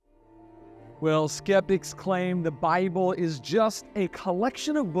Well, skeptics claim the Bible is just a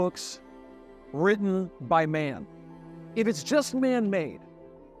collection of books written by man. If it's just man-made,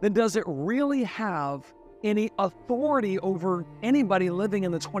 then does it really have any authority over anybody living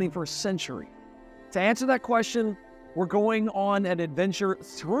in the 21st century? To answer that question, we're going on an adventure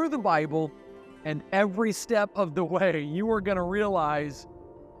through the Bible, and every step of the way, you are going to realize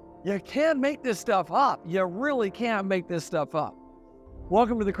you can't make this stuff up. You really can't make this stuff up.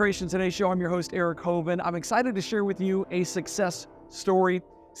 Welcome to the Creation Today Show. I'm your host, Eric Hovind. I'm excited to share with you a success story.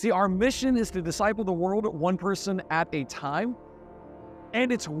 See, our mission is to disciple the world one person at a time,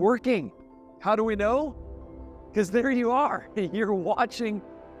 and it's working. How do we know? Because there you are. You're watching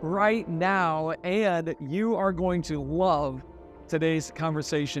right now, and you are going to love today's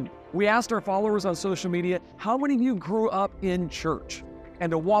conversation. We asked our followers on social media, how many of you grew up in church?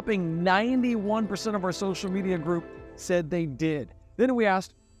 And a whopping 91% of our social media group said they did. Then we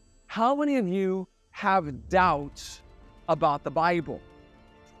asked, how many of you have doubts about the Bible?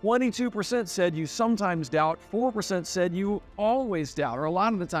 22% said you sometimes doubt, 4% said you always doubt, or a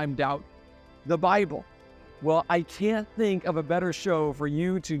lot of the time doubt the Bible. Well, I can't think of a better show for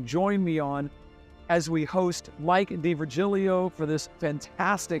you to join me on as we host Mike DiVirgilio for this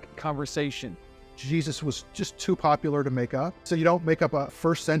fantastic conversation. Jesus was just too popular to make up. So you don't make up a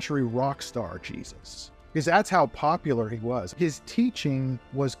first century rock star Jesus, because that's how popular he was. His teaching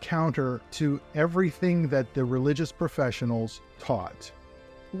was counter to everything that the religious professionals taught.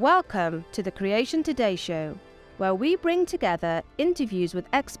 Welcome to the Creation Today Show, where we bring together interviews with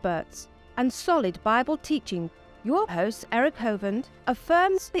experts and solid Bible teaching. Your host, Eric Hovind,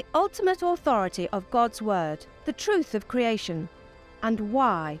 affirms the ultimate authority of God's Word, the truth of creation, and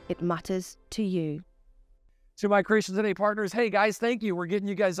why it matters to you. To my Creation Today partners, hey guys, thank you. We're getting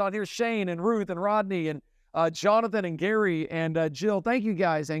you guys on here. Shane and Ruth and Rodney and Jonathan and Gary and Jill. Thank you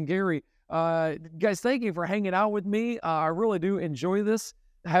guys, and Gary. Guys, thank you for hanging out with me. I really do enjoy this,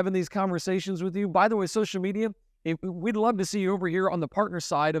 having these conversations with you. By the way, social media, we'd love to see you over here on the partner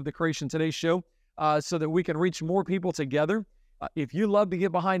side of the Creation Today Show so that we can reach more people together. If you love to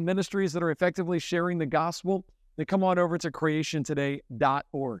get behind ministries that are effectively sharing the gospel, then come on over to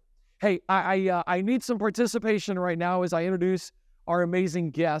creationtoday.org. Hey, I need some participation right now as I introduce our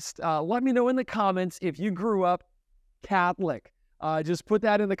amazing guest. Let me know in the comments if you grew up Catholic. Just put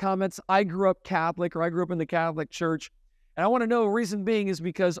that in the comments. I grew up Catholic, or I grew up in the Catholic Church. And I want to know, reason being is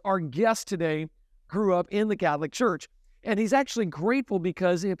because our guest today grew up in the Catholic Church. And he's actually grateful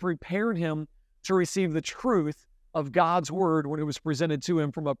because it prepared him to receive the truth of God's Word when it was presented to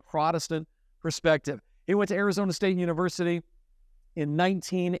him from a Protestant perspective. He went to Arizona State University in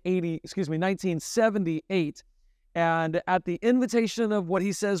 1978. And at the invitation of what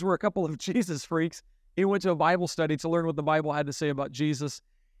he says were a couple of Jesus freaks, he went to a Bible study to learn what the Bible had to say about Jesus.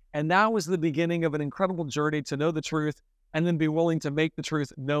 And that was the beginning of an incredible journey to know the truth and then be willing to make the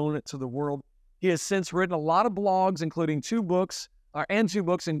truth known to the world. He has since written a lot of blogs, including two books. And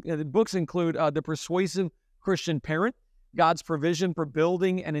the books include The Persuasive Christian Parent, God's Provision for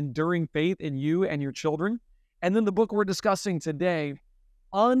Building and Enduring Faith in You and Your Children. And then the book we're discussing today,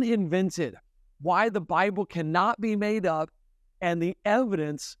 Uninvented, Why the Bible Cannot Be Made Up and the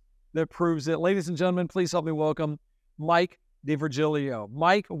Evidence That Proves It. Ladies and gentlemen, please help me welcome Mike DiVirgilio.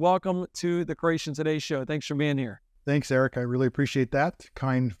 Mike, welcome to the Creation Today Show. Thanks for being here. Thanks, Eric. I really appreciate that.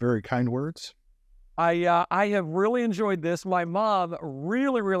 Very kind words. I have really enjoyed this. My mom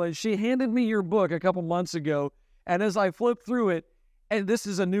really, she handed me your book a couple months ago, and as I flipped through it, and this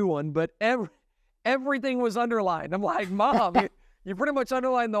is a new one, but everything was underlined. I'm like, Mom, you pretty much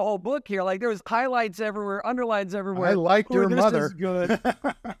underlined the whole book here. Like, there was highlights everywhere, underlines everywhere. I liked your mother. This is good.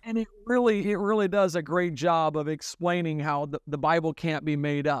 And it really does a great job of explaining how the Bible can't be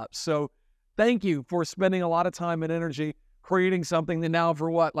made up. So thank you for spending a lot of time and energy creating something that now for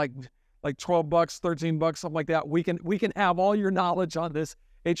what, like $12, $13, something like that, we can have all your knowledge on this.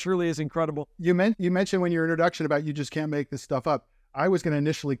 It truly is incredible. You mentioned when your introduction about you just can't make this stuff up. I was going to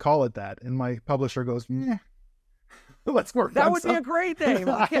initially call it that, and my publisher goes, let's work. That would be a great name.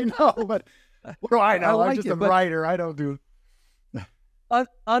 I know, but what do I know? I'm just a writer. I don't do.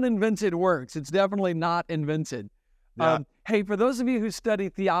 Uninvented works. It's definitely not invented. Yeah. Hey, for those of you who study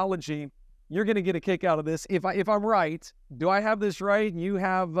theology, you're going to get a kick out of this. If I'm right, do I have this right? You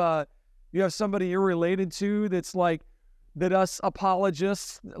have somebody you're related to that's like that us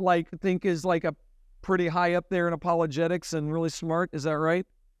apologists think is like a pretty high up there in apologetics and really smart. Is that right?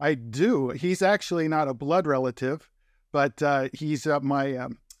 I do. He's actually not a blood relative, but he's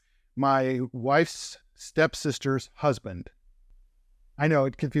my wife's stepsister's husband. I know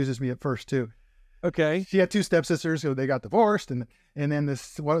it confuses me at first too. Okay. She had two stepsisters, so they got divorced, and then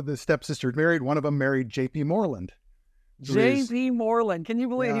one of the stepsisters married. One of them married J.P. Moreland. J.P. Moreland. Can you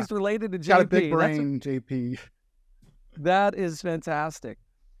believe he's related to J.P.? Got a big brain, J.P. That is fantastic.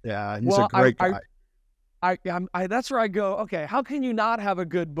 Yeah, he's a great guy. That's where I go, okay, how can you not have a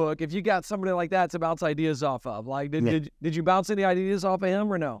good book if you got somebody like that to bounce ideas off of? Like, did you bounce any ideas off of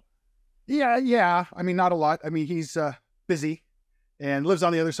him or no? Yeah. I mean, not a lot. I mean, he's busy and lives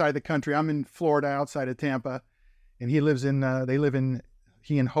on the other side of the country. I'm in Florida, outside of Tampa, and he lives in,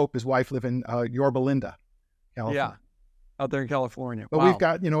 he and Hope, his wife, live in Yorba Linda, California. Yeah, out there in California. But we've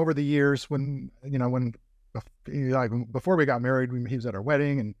got, over the years before we got married, he was at our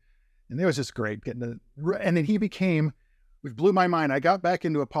wedding, and it was just great and then he which blew my mind. I got back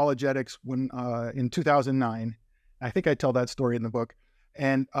into apologetics when, in 2009, I think I tell that story in the book.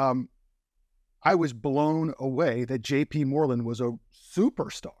 And, I was blown away that J.P. Moreland was a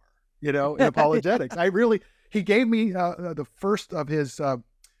superstar, in apologetics. He gave me, the first of his,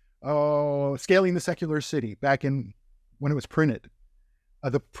 Scaling the Secular City back in when it was printed.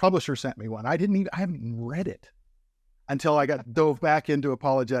 The publisher sent me one. I haven't read it until I dove back into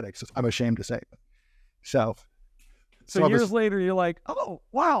apologetics. I'm ashamed to say. So years later, you're like, oh,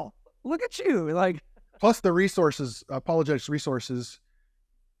 wow, look at you. Like, plus the resources, apologetics resources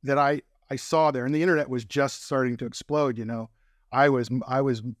that I saw there, and the internet was just starting to explode, I was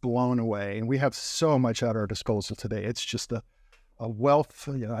blown away, and we have so much at our disposal today. It's just a wealth,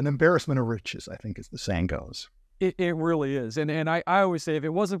 an embarrassment of riches, I think, as the saying goes. It really is. And I always say, if it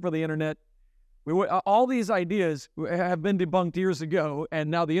wasn't for the internet, all these ideas have been debunked years ago, and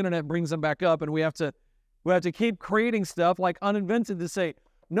now the internet brings them back up, and we have to keep creating stuff like Uninvented to say,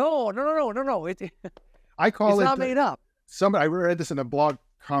 no. I call it's not made up. I read this in a blog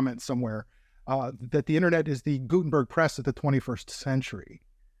comment somewhere, that the internet is the Gutenberg press of the 21st century.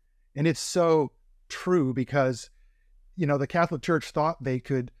 And it's so true because, the Catholic Church thought they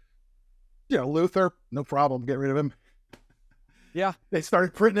could, Luther, no problem, get rid of him. Yeah. They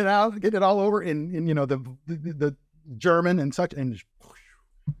started printing it out, getting it all over in the German and such. And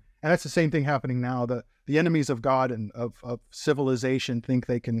that's the same thing happening now. The enemies of God and of civilization think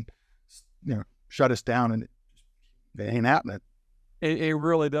they can, shut us down, and it ain't happening. It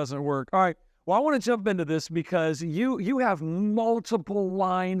really doesn't work. All right. Well, I want to jump into this because you have multiple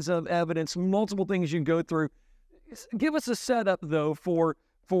lines of evidence, multiple things you can go through. Give us a setup, though, for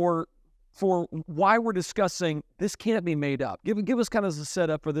why we're discussing this can't be made up. Give us kind of a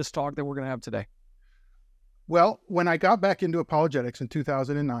setup for this talk that we're going to have today. Well, when I got back into apologetics in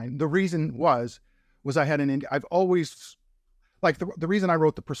 2009, the reason was I had I've always, like the reason I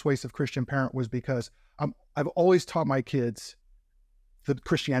wrote The Persuasive Christian Parent was because I've always taught my kids that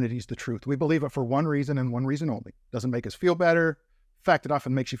Christianity is the truth. We believe it for one reason and one reason only. Doesn't make us feel better. In fact, it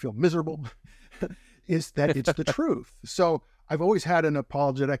often makes you feel miserable. Is that it's the truth. So I've always had an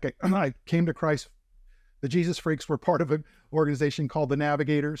apologetic. I came to Christ. The Jesus Freaks were part of an organization called the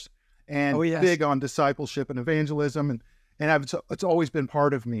Navigators, and big on discipleship and evangelism, and it's always been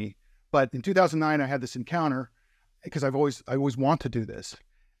part of me. But in 2009, I had this encounter because I always want to do this,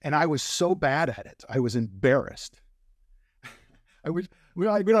 and I was so bad at it, I was embarrassed. We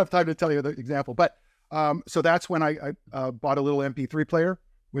don't have time to tell you the example, but so that's when I bought a little MP3 player,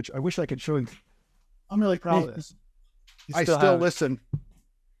 which I wish I could show you. I'm really proud of this. I still listen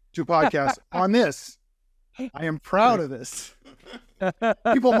to podcasts on this. I am proud of this.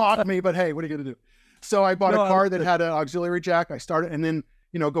 People mock me, but hey, what are you going to do? So I bought a car that had an auxiliary jack. I started, and then,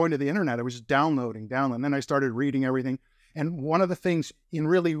 going to the internet, I was just downloading. And then I started reading everything. And one of the things in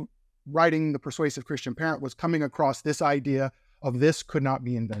really writing The Persuasive Christian Parent was coming across this idea of this could not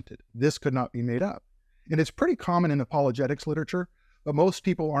be invented. This could not be made up. And it's pretty common in apologetics literature, but most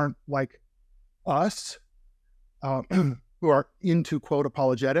people aren't like us, who are into, quote,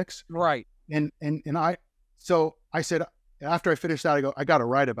 apologetics. Right. So I said, after I finished that, I got to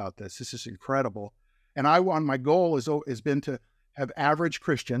write about this. This is incredible. And my goal has been to have average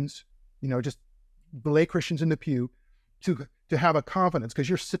Christians, just lay Christians in the pew, to have a confidence, because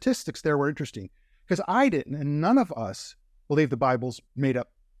your statistics there were interesting, because I didn't, and none of us believe the Bible's made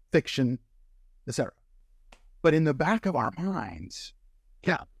up fiction, etc. But in the back of our minds,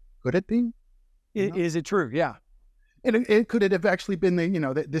 could it be? Is it true? Yeah. And could it have actually been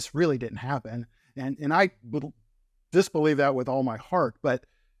that this really didn't happen? And I would disbelieve that with all my heart, but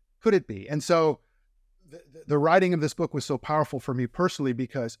could it be? And so the writing of this book was so powerful for me personally,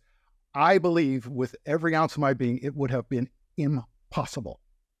 because I believe with every ounce of my being, it would have been impossible.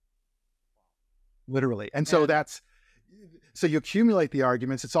 Literally. And so so you accumulate the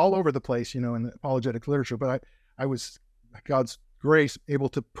arguments. It's all over the place, in the apologetic literature, but I was, God's grace, able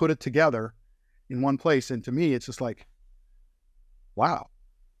to put it together in one place. And to me, it's just like, wow.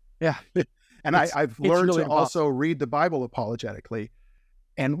 Yeah. And I've learned really to also read the Bible apologetically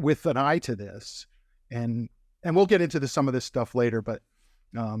and with an eye to this. And we'll get into some of this stuff later, but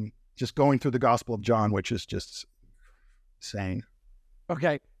just going through the Gospel of John, which is just insane.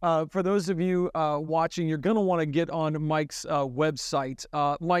 Okay. For those of you watching, you're going to want to get on Mike's website.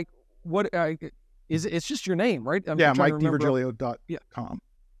 Mike, what it's just your name, right? MikeDiVirgilio.com.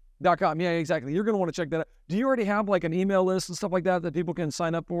 .com. Yeah, exactly. You're going to want to check that out. Do you already have like an email list and stuff like that people can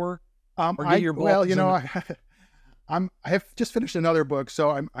sign up for? Or get your blogs? I have just finished another book,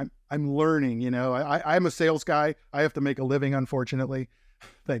 so I'm learning. I'm a sales guy. I have to make a living, unfortunately.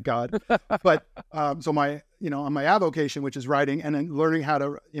 Thank God. But so my on my avocation, which is writing, and then learning how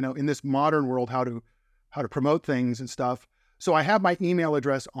to in this modern world how to promote things and stuff. So I have my email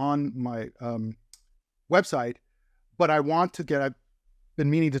address on my website, but I've been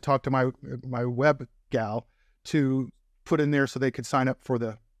meaning to talk to my web gal to put in there so they could sign up for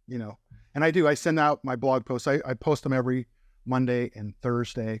the and I send out my blog posts. I post them every Monday and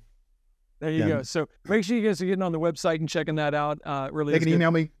Thursday. There you go. So make sure you guys are getting on the website and checking that out. Really, they can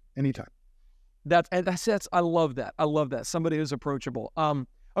email me anytime. That's I love that. I love that. Somebody who's approachable.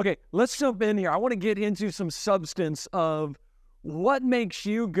 Okay, let's jump in here. I want to get into some substance of what makes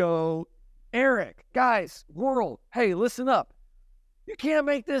you go, Eric, guys, world, hey, listen up. You can't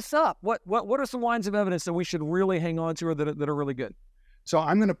make this up. What are some lines of evidence that we should really hang on to or that are really good? So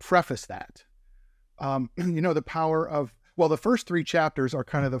I'm going to preface that. The power of, the first 3 chapters are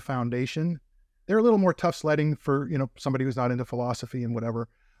kind of the foundation. They're a little more tough sledding for, somebody who's not into philosophy and whatever,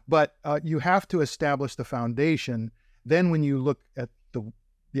 but you have to establish the foundation. Then when you look at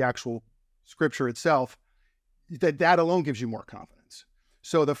the actual scripture itself, that alone gives you more confidence.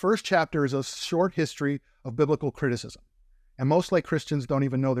 So the first chapter is a short history of biblical criticism. And most lay Christians don't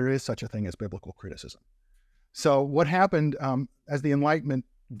even know there is such a thing as biblical criticism. So what happened as the Enlightenment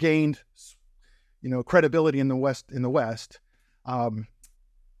gained, credibility in the West, and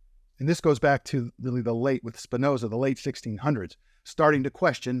this goes back to really the late with Spinoza, the late 1600s, starting to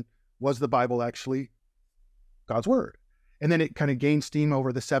question, was the Bible actually God's word? And then it kind of gained steam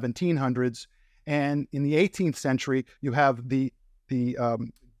over the 1700s. And in the 18th century, you have the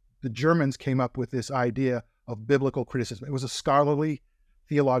Germans came up with this idea of biblical criticism. It was a scholarly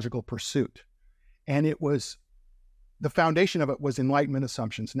theological pursuit. And the foundation of it was Enlightenment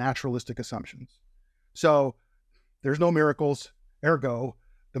assumptions, naturalistic assumptions. So there's no miracles, ergo,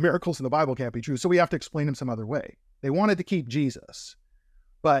 the miracles in the Bible can't be true. So we have to explain them some other way. They wanted to keep Jesus,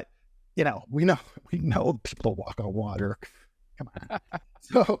 but we know people walk on water. Come on.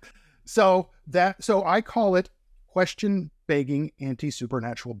 So I call it question-begging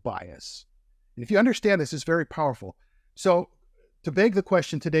anti-supernatural bias. And if you understand this, it's very powerful. So to beg the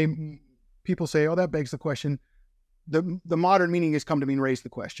question today, people say, oh, that begs the question. The modern meaning has come to mean raise the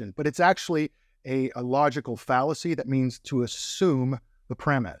question, but it's actually a logical fallacy that means to assume the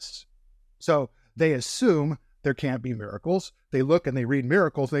premise. So they assume there can't be miracles. They look and they read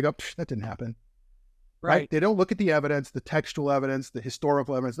miracles and they go, that didn't happen. Right? They don't look at the evidence, the textual evidence, the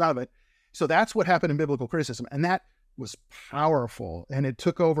historical evidence, none of it. So that's what happened in biblical criticism. And that was powerful. And it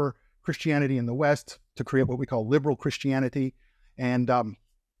took over Christianity in the West to create what we call liberal Christianity. And, the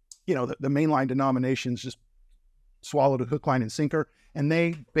mainline denominations just swallowed a hook, line, and sinker. And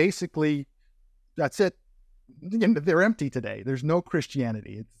they basically, that's it. They're empty today. There's no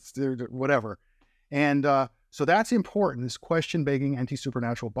Christianity. They're whatever. And so that's important, this question-begging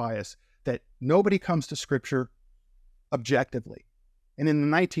anti-supernatural bias, that nobody comes to Scripture objectively. And in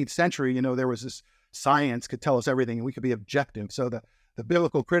the 19th century, there was this science could tell us everything and we could be objective. So the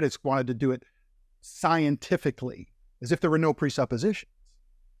biblical critics wanted to do it scientifically, as if there were no presuppositions.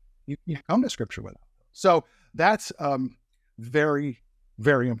 You come to Scripture without. So that's very,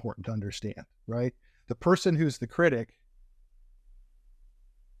 very important to understand, right? The person who's the critic,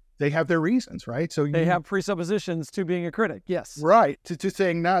 they have their reasons, right? So they have presuppositions to being a critic, yes. Right, to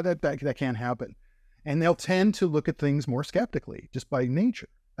saying, no, that can't happen. And they'll tend to look at things more skeptically, just by nature,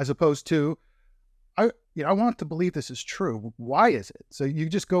 as opposed to, I want to believe this is true. Why is it? So you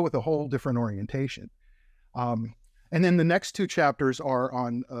just go with a whole different orientation. And then the next 2 chapters are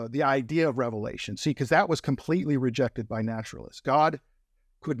on the idea of revelation. See, because that was completely rejected by naturalists. God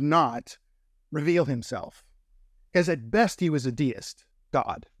could not reveal himself, because at best he was a deist,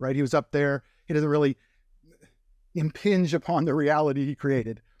 God, right? He was up there. He doesn't really impinge upon the reality he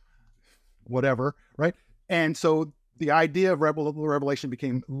created, whatever, right? And so the idea of revelation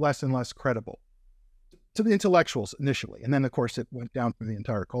became less and less credible to the intellectuals initially. And then, of course, it went down through the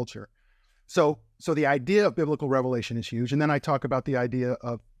entire culture. So the idea of biblical revelation is huge. And then I talk about the idea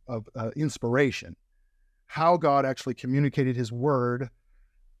of inspiration, how God actually communicated his word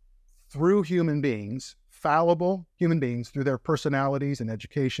through human beings, fallible human beings, through their personalities and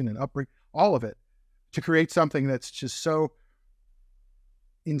education and upbringing, all of it, to create something that's just so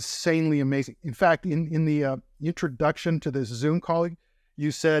insanely amazing. In fact, in the introduction to this Zoom call,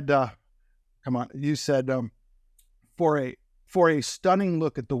 you said, for a stunning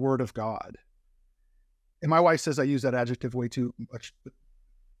look at the Word of God. And my wife says I use that adjective way too much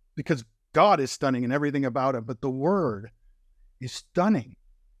because God is stunning and everything about it, but the Word is stunning.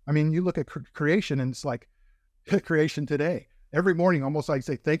 I mean, you look at creation and it's like creation today. Every morning, almost like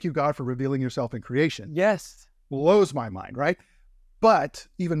say, thank you, God, for revealing yourself in creation. Yes. Blows my mind, right? But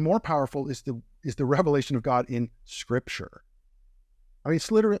even more powerful is the revelation of God in Scripture. I mean,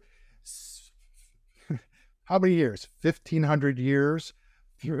 it's literally, how many years? 1,500 years,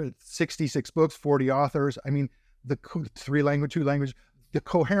 66 books, 40 authors. I mean, the 2 language, the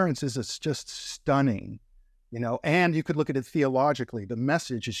coherence is just stunning, and you could look at it theologically. The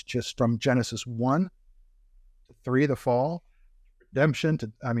message is just from Genesis 1 to 3, the fall, redemption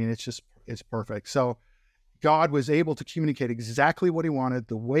it's perfect. So God was able to communicate exactly what he wanted,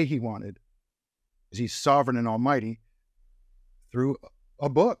 the way he wanted, because he's sovereign and almighty, through a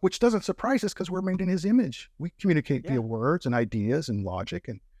book, which doesn't surprise us because we're made in his image. We communicate via words and ideas and logic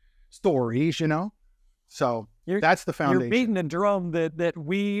and stories, So that's the foundation. You're beating a drum that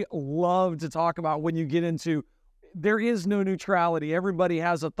we love to talk about when you get into, there is no neutrality. Everybody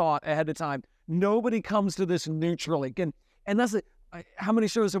has a thought ahead of time. Nobody comes to this neutrally. And that's it. How many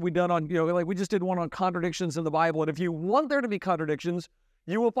shows have we done on, we just did one on contradictions in the Bible. And if you want there to be contradictions,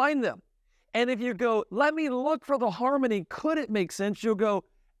 you will find them. And if you go, let me look for the harmony, could it make sense? You'll go,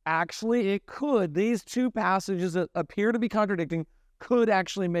 actually, it could. These 2 passages that appear to be contradicting could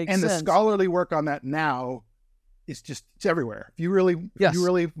actually make sense. And the scholarly work on that now is it's everywhere. If you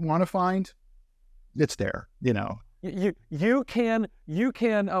really want to find, it's there, You can,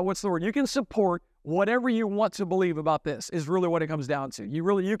 what's the word? You can support whatever you want to believe about this is really what it comes down to.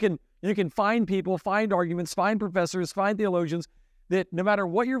 You can find people, find arguments, find professors, find theologians that no matter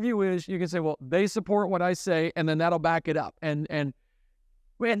what your view is, you can say, well, they support what I say, and then that'll back it up. And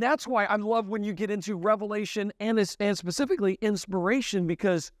that's why I love when you get into revelation and specifically inspiration,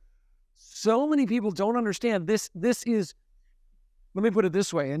 because so many people don't understand this. This is, let me put it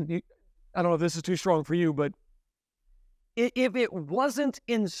this way, and I don't know if this is too strong for you, but if it wasn't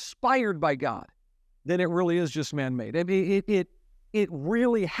inspired by God, then it really is just man-made. I mean, it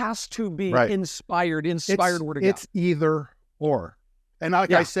really has to be inspired word of God. It's either or. And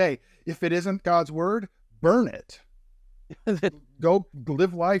like I say, if it isn't God's word, burn it. Go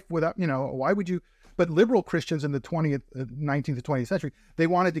live life without, why would you? But liberal Christians in the 19th to 20th century, they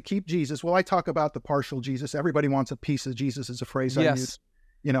wanted to keep Jesus. Well, I talk about the partial Jesus. Everybody wants a piece of Jesus is a phrase I use,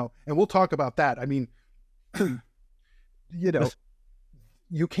 and we'll talk about that. I mean,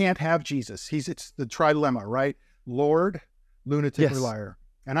 you can't have Jesus. It's the trilemma, right? Lord, lunatic, or liar.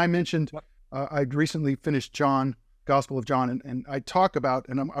 And I mentioned, I'd recently finished Gospel of John, and I talk about,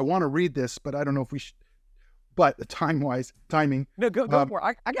 and I want to read this, but I don't know if we should, but the timing. No, go for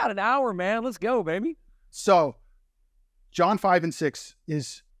it. I got an hour, man. Let's go, baby. So John 5 and 6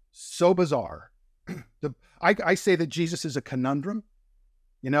 is so bizarre. I say that Jesus is a conundrum.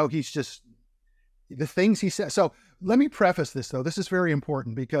 He's just, the things he says. So let me preface this, though. This is very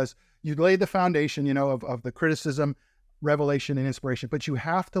important because you laid the foundation, of the criticism, revelation, and inspiration, but you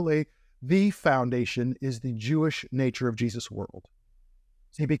have to lay the foundation is the Jewish nature of Jesus' world.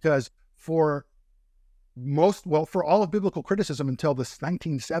 See, because for all of biblical criticism until the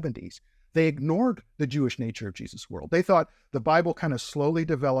 1970s, they ignored the Jewish nature of Jesus' world. They thought the Bible kind of slowly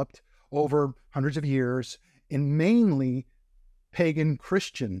developed over hundreds of years in mainly pagan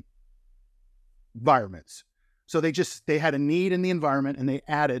Christian environments. So they had a need in the environment and they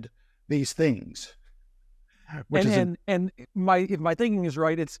added these things. If my thinking is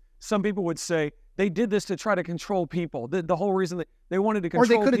right, it's some people would say they did this to try to control people. The whole reason that they wanted to control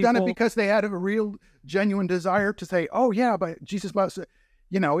people. Or they could have done it because they had a real, genuine desire to say, "Oh yeah, but Jesus must."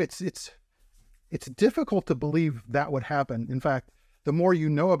 It's difficult to believe that would happen. In fact, the more you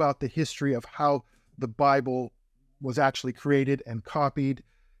know about the history of how the Bible was actually created and copied,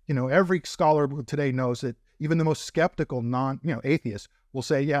 every scholar today knows that even the most skeptical atheists will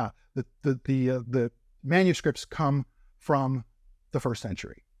say, "Yeah, the manuscripts come from the 1st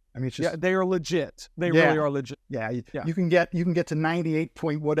century." I mean, it's just, they are legit. They really are legit. Yeah. You can get to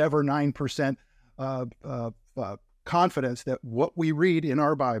 98.9% confidence that what we read in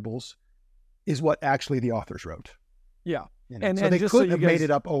our Bibles is what actually the authors wrote. Yeah. So they couldn't have made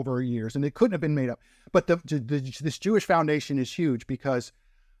it up over years, and it couldn't have been made up. But this Jewish foundation is huge because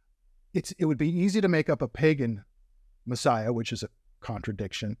it would be easy to make up a pagan Messiah, which is a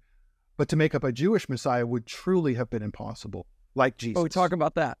contradiction, but to make up a Jewish Messiah would truly have been impossible, like Jesus. Oh, we talk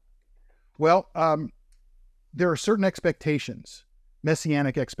about that. Well, there are certain expectations,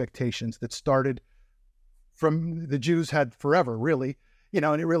 messianic expectations, that started from the Jews had forever, really,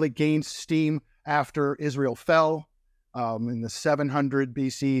 and it really gained steam after Israel fell in the 700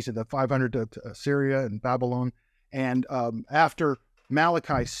 BC to the 500 to Assyria and Babylon. And after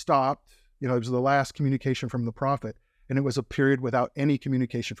Malachi stopped, it was the last communication from the prophet, and it was a period without any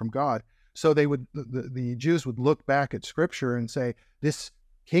communication from God. So the Jews would look back at Scripture and say, this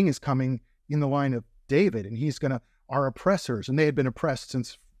king is coming in the line of David, and he's going to, our oppressors, and they had been oppressed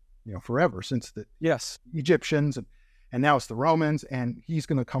since, forever, since the Egyptians, and now it's the Romans, and he's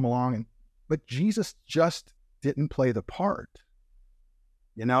going to come along. But Jesus just didn't play the part,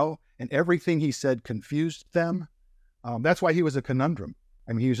 and everything he said confused them. That's why he was a conundrum.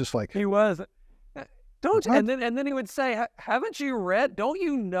 I mean, he was just like, he was. And then he would say, haven't you read? Don't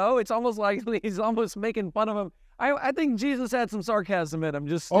you know? It's almost like he's almost making fun of him. I think Jesus had some sarcasm in him.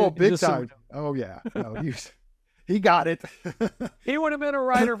 Big time. Oh yeah. No, he got it. He would have been a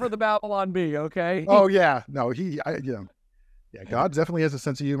writer for the Babylon Bee. Okay. Oh yeah. No, God definitely has a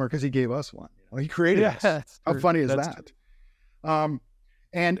sense of humor because he gave us one. He created us. How funny is that?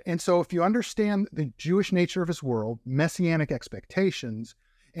 And so if you understand the Jewish nature of his world, messianic expectations,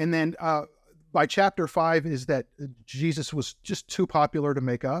 and then by chapter 5 is that Jesus was just too popular to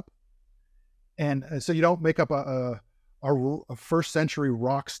make up. And so you don't make up a first century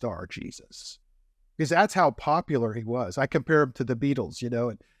rock star Jesus, because that's how popular he was. I compare him to the Beatles,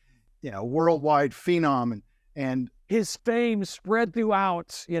 and worldwide phenom, and his fame spread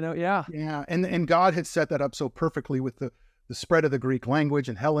throughout, Yeah. And God had set that up so perfectly with the spread of the Greek language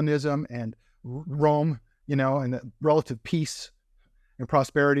and Hellenism and Rome, and the relative peace and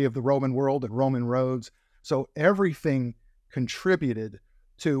prosperity of the Roman world and Roman roads. So everything contributed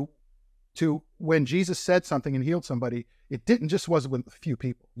to when Jesus said something and healed somebody, it didn't just was with a few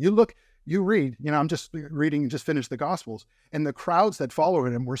people. You read, I'm just reading, just finished the Gospels, and the crowds that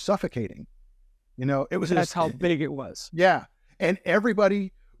followed him were suffocating. That's how big it was. Yeah. And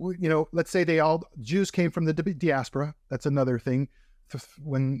everybody, let's say Jews came from the diaspora. That's another thing.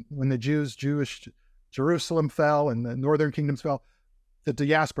 When the Jewish Jerusalem fell and the northern kingdoms fell, the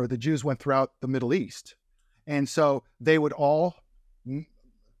diaspora, the Jews went throughout the Middle East. And so they would all,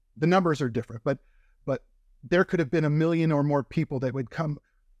 the numbers are different, but there could have been 1 million or more people that would come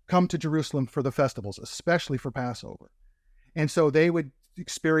to Jerusalem for the festivals, especially for Passover. And so they would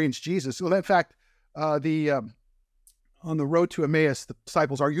experience Jesus. Well, in fact, on the road to Emmaus, the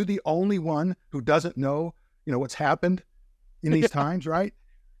disciples, are you the only one who doesn't know, what's happened in these times, right?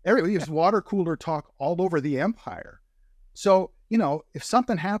 There's water cooler talk all over the empire. So, if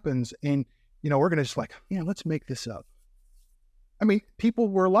something happens and, we're going to just let's make this up. I mean, people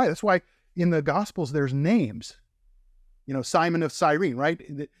were alive. That's why in the Gospels, there's names, Simon of Cyrene, right?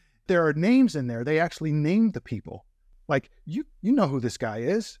 There are names in there. They actually named the people. Like, you know who this guy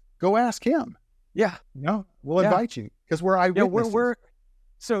is. Go ask him. Yeah. We'll invite you because we're eyewitnesses.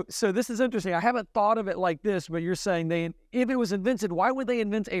 So this is interesting. I haven't thought of it like this, but you're saying if it was invented, why would they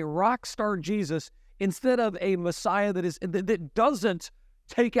invent a rock star Jesus instead of a Messiah that doesn't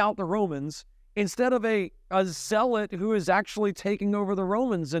take out the Romans, instead of a zealot who is actually taking over the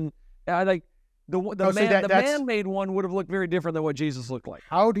Romans? And the man-made one would have looked very different than what Jesus looked like.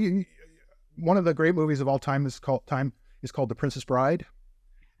 One of the great movies of all time is called The Princess Bride.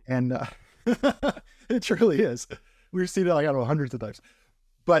 And it truly is. We've seen it hundreds of times.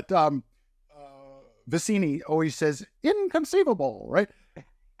 But Vicini always says, inconceivable, right?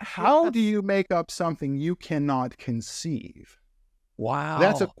 How do you make up something you cannot conceive? Wow.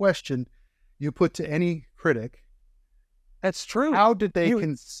 That's a question you put to any critic. That's true. How did they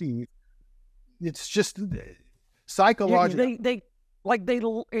conceive? It's just psychological.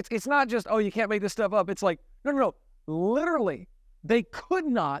 It's not just, you can't make this stuff up. It's like, no. Literally, they could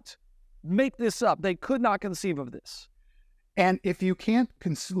not make this up. They could not conceive of this. And if you can't,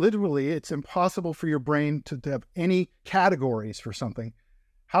 literally, it's impossible for your brain to have any categories for something.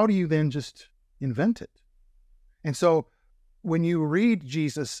 How do you then just invent it? And so when you read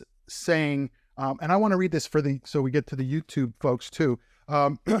Jesus saying, and I want to read this so we get to the YouTube folks too,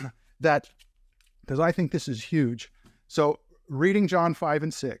 that, because I think this is huge. So reading John 5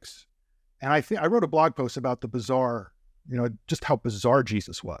 and 6, and I wrote a blog post about the bizarre, just how bizarre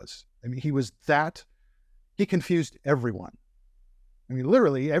Jesus was. I mean, he confused everyone. I mean,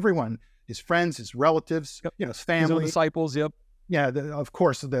 literally everyone, his friends, his relatives, his family. His own disciples, yep. Yeah, of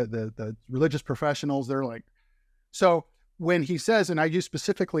course, the religious professionals, they're like, so when he says, and I use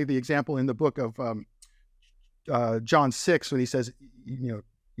specifically the example in the book of John 6, when he says,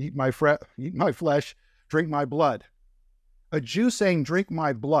 eat my flesh, drink my blood. A Jew saying, drink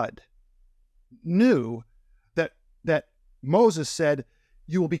my blood, knew that Moses said,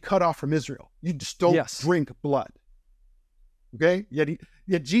 you will be cut off from Israel. You just don't drink blood. Okay?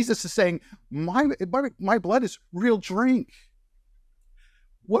 Yet Jesus is saying, my blood is real drink.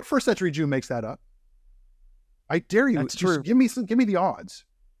 What first century Jew makes that up? I dare you. That's true. Give me the odds.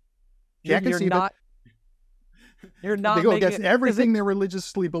 You're not. They go against everything they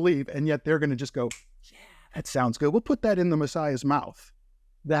religiously believe, and yet they're going to just go, yeah, that sounds good. We'll put that in the Messiah's mouth.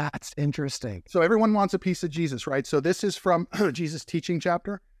 That's interesting. So everyone wants a piece of Jesus, right? So this is from Jesus' teaching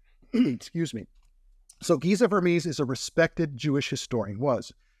chapter. Excuse me. So Giza Vermes is a respected Jewish historian,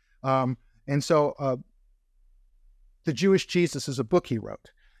 and so The Jewish Jesus is a book he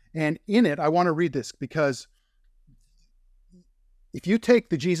wrote. And in it, I want to read this because if you take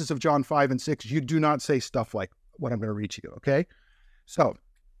the Jesus of John 5 and 6, you do not say stuff like what I'm going to read to you, okay? So,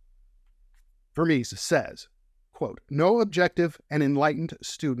 Vermes says, quote, "No objective and enlightened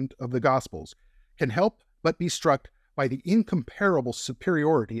student of the Gospels can help but be struck by the incomparable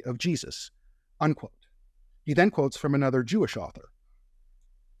superiority of Jesus," unquote. He then quotes from another Jewish author,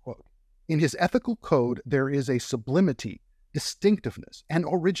 quote, "In his ethical code, there is a sublimity, distinctiveness, and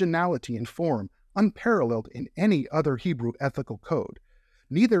originality in form unparalleled in any other Hebrew ethical code.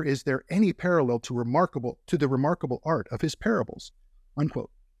 Neither is there any parallel to the remarkable art of his parables,"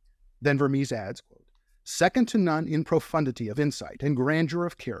 unquote. Then Vermes adds, quote, "Second to none in profundity of insight and grandeur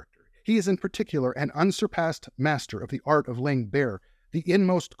of character, he is in particular an unsurpassed master of the art of laying bare the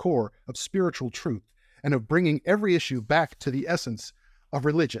inmost core of spiritual truth and of bringing every issue back to the essence of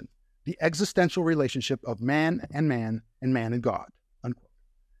religion, the existential relationship of man and man and God," unquote.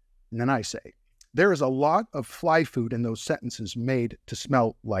 And then I say, there is a lot of fly food in those sentences made to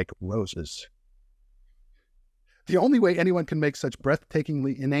smell like roses. The only way anyone can make such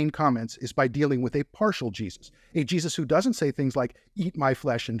breathtakingly inane comments is by dealing with a partial Jesus, a Jesus who doesn't say things like, "Eat my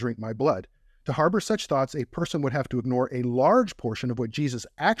flesh and drink my blood." To harbor such thoughts, a person would have to ignore a large portion of what Jesus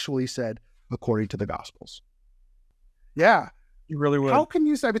actually said according to the Gospels. Yeah. You really would. How can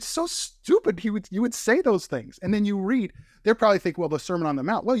you say, it's so stupid you would say those things. And then you read, they'll probably think, well, the Sermon on the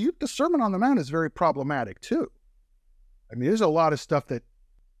Mount. Well, the Sermon on the Mount is very problematic too. I mean, there's a lot of stuff that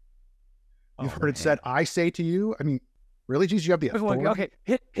you've heard it said, "I say to you." I mean, really, Jesus, you have the authority? Okay,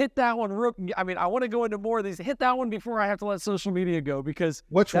 hit that one. I mean, I want to go into more of these. Hit that one before I have to let social media go, because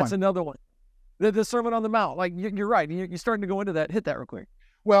that's another one. The Sermon on the Mount. Like, you're right. You're starting to go into that. Hit that real quick.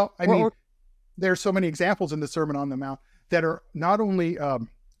 Well, I mean, there's so many examples in the Sermon on the Mount that are not only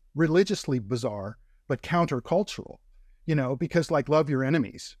religiously bizarre, but countercultural, because like, love your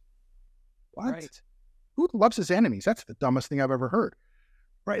enemies. What? Right. Who loves his enemies? That's the dumbest thing I've ever heard.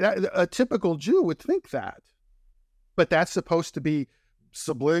 Right? A typical Jew would think that. But that's supposed to be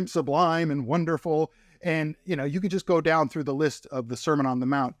sublime and wonderful. And, you could just go down through the list of the Sermon on the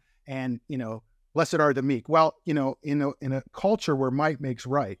Mount and, blessed are the meek. Well, in a culture where might makes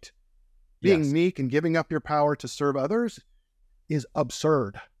right, being meek and giving up your power to serve others is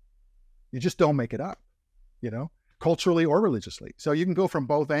absurd. You just don't make it up, culturally or religiously. So you can go from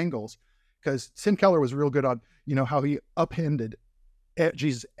both angles, because Tim Keller was real good on, how he upended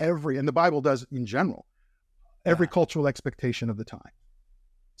Jesus and the Bible does in general, every cultural expectation of the time.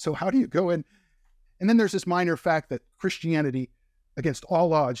 So how do you go in? And then there's this minor fact that Christianity, against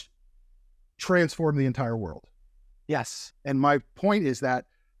all odds, transformed the entire world. Yes. And my point is that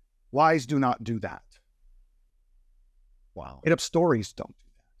lies do not do that. Wow. Made up stories don't do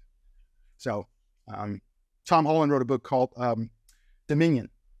that. So Tom Holland wrote a book called Dominion.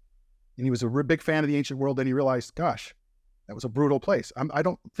 And he was a big fan of the ancient world. And he realized, gosh, that was a brutal place. I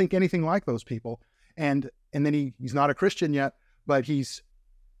don't think anything like those people. And then he's not a Christian yet, but he's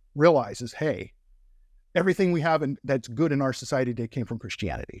realizes, hey, everything we have that's good in our society today came from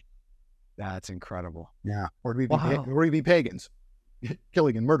Christianity. That's incredible. Yeah. Or we be pagans,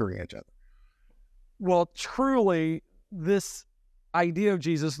 killing and murdering each other. Well, truly, this idea of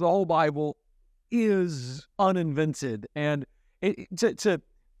Jesus, the whole Bible, is uninvented. And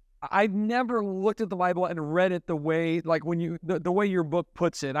I've never looked at the Bible and read it the way, like the way your book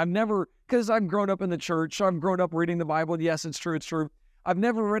puts it. I've never, because I've grown up in the church, so I've grown up reading the Bible. Yes, it's true. I've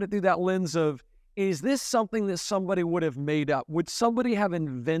never read it through that lens of, is this something that somebody would have made up? Would somebody have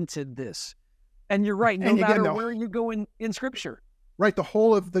invented this? And you're right, no matter where you go in Scripture. Right, the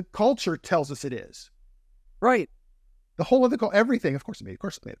whole of the culture tells us it is. Right. The whole of everything, of course it made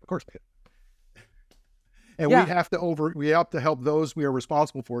it. And we have to help those we are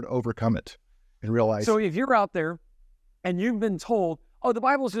responsible for to overcome it and realize. So if you're out there and you've been told, oh, the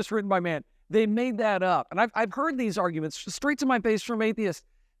Bible's just written by man. They made that up. And I've heard these arguments straight to my face from atheists.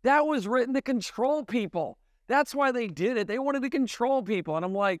 That was written to control people. That's why they did it. They wanted to control people. And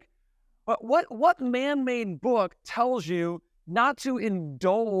I'm like, what man-made book tells you not to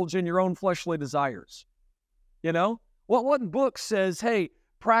indulge in your own fleshly desires? You know? What book says, hey,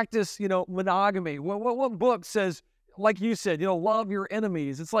 practice, monogamy? What book says, like you said, love your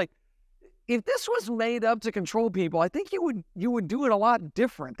enemies? It's like, if this was made up to control people, I think you would do it a lot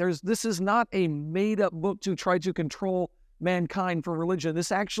different. This is not a made-up book to try to control mankind for religion.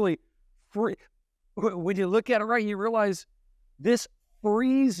 This actually, when you look at it right, you realize this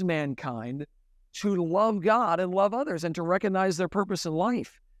frees mankind to love God and love others and to recognize their purpose in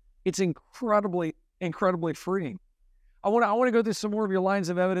life. It's incredibly, incredibly freeing. I want to go through some more of your lines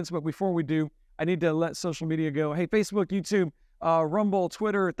of evidence, but before we do, I need to let social media go. Hey, Facebook, YouTube, Rumble,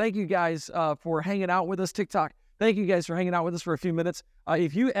 Twitter, thank you guys for hanging out with us. TikTok, thank you guys for hanging out with us for a few minutes.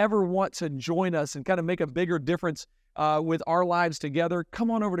 If you ever want to join us and kind of make a bigger difference with our lives together, come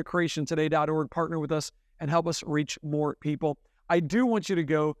on over to creationtoday.org, partner with us, and help us reach more people. I do want you to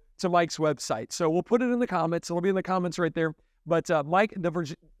go to Mike's website. So we'll put it in the comments. It'll be in the comments right there. But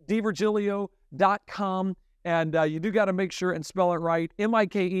MikeDeVirgilio.com. And you do got to make sure and spell it right.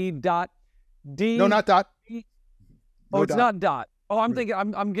 MIKE.D. No, not dot. Oh, it's not dot. Oh, I'm thinking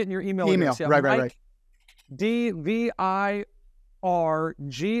I'm getting your email. Email. Yeah, Right. DVIRGILIO.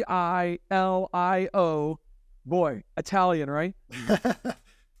 Boy, Italian, right?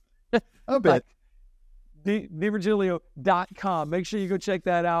 A bit. DeVirgilio.com. Make sure you go check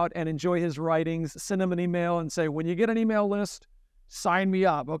that out and enjoy his writings. Send him an email and say, when you get an email list, sign me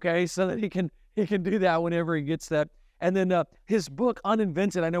up, okay? So that he can do that whenever he gets that. And then his book,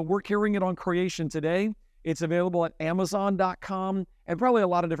 Uninvented, I know we're carrying it on Creation Today. It's available at Amazon.com, and probably a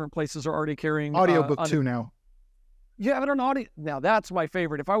lot of different places are already carrying audiobook too now. You have it on audio? Now, that's my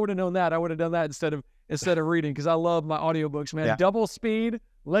favorite. If I would have known that, I would have done that instead of reading, because I love my audiobooks, man. Yeah. Double speed.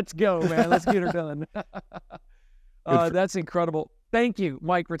 Let's go, man. Let's get her done. That's incredible. Thank you,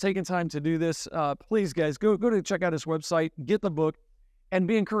 Mike, for taking time to do this. Please, guys, go to check out his website, get the book, and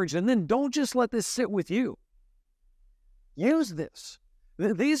be encouraged. And then don't just let this sit with you. Use this.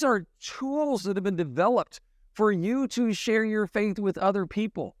 These are tools that have been developed for you to share your faith with other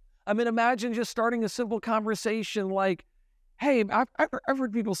people. I mean, imagine just starting a simple conversation like, hey, I've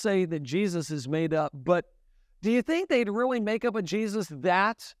heard people say that Jesus is made up, but do you think they'd really make up a Jesus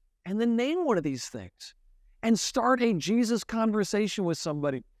that, and then name one of these things and start a Jesus conversation with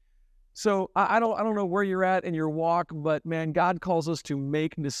somebody? So I don't know where you're at in your walk, but man, God calls us to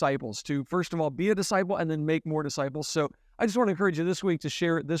make disciples, to first of all be a disciple and then make more disciples. So I just want to encourage you this week to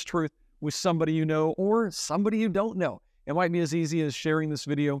share this truth with somebody you know or somebody you don't know. It might be as easy as sharing this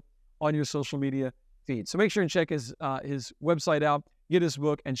video on your social media feed. So make sure and check his website out, get his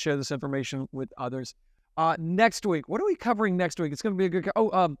book, and share this information with others. Next week, what are we covering next week? It's going to be a good.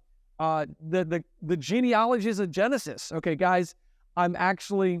 The genealogies of Genesis. Okay, guys, I'm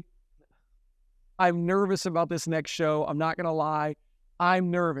nervous about this next show. I'm not going to lie.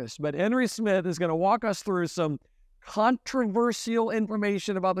 I'm nervous. But Henry Smith is going to walk us through some controversial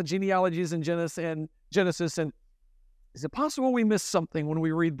information about the genealogies in Genesis. And is it possible we miss something when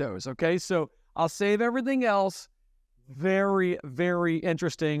we read those? Okay, so I'll save everything else. Very, very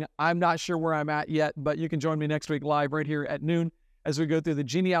interesting. I'm not sure where I'm at yet, but you can join me next week live right here at noon as we go through the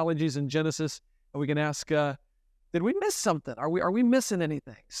genealogies in Genesis, and we can ask, did we miss something? Are we missing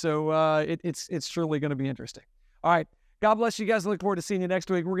anything? So it's truly going to be interesting. All right. God bless you guys. I look forward to seeing you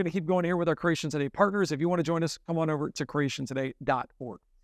next week. We're going to keep going here with our Creation Today partners. If you want to join us, come on over to creationtoday.org.